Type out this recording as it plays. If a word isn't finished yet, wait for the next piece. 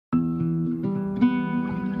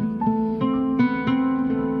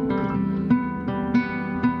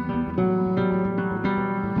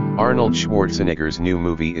Arnold Schwarzenegger's new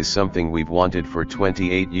movie is something we've wanted for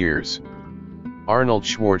 28 years. Arnold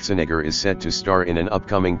Schwarzenegger is set to star in an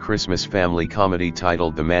upcoming Christmas family comedy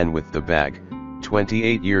titled The Man with the Bag,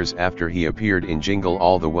 28 years after he appeared in Jingle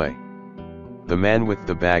All the Way. The Man with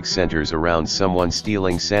the Bag centers around someone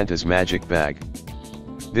stealing Santa's magic bag.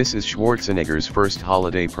 This is Schwarzenegger's first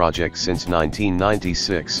holiday project since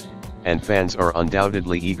 1996, and fans are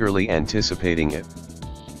undoubtedly eagerly anticipating it.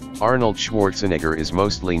 Arnold Schwarzenegger is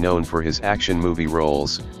mostly known for his action movie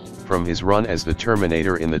roles, from his run as the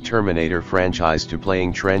Terminator in the Terminator franchise to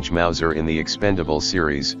playing Trench Mauser in the Expendables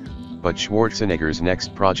series, but Schwarzenegger's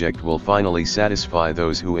next project will finally satisfy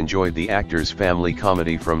those who enjoyed the actor's family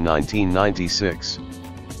comedy from 1996.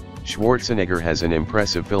 Schwarzenegger has an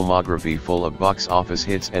impressive filmography full of box office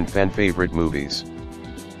hits and fan-favorite movies.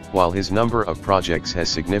 While his number of projects has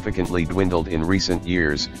significantly dwindled in recent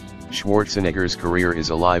years, Schwarzenegger's career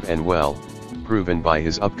is alive and well, proven by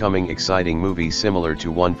his upcoming exciting movie similar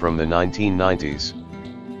to one from the 1990s.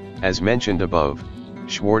 As mentioned above,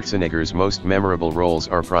 Schwarzenegger's most memorable roles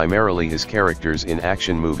are primarily his characters in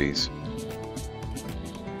action movies.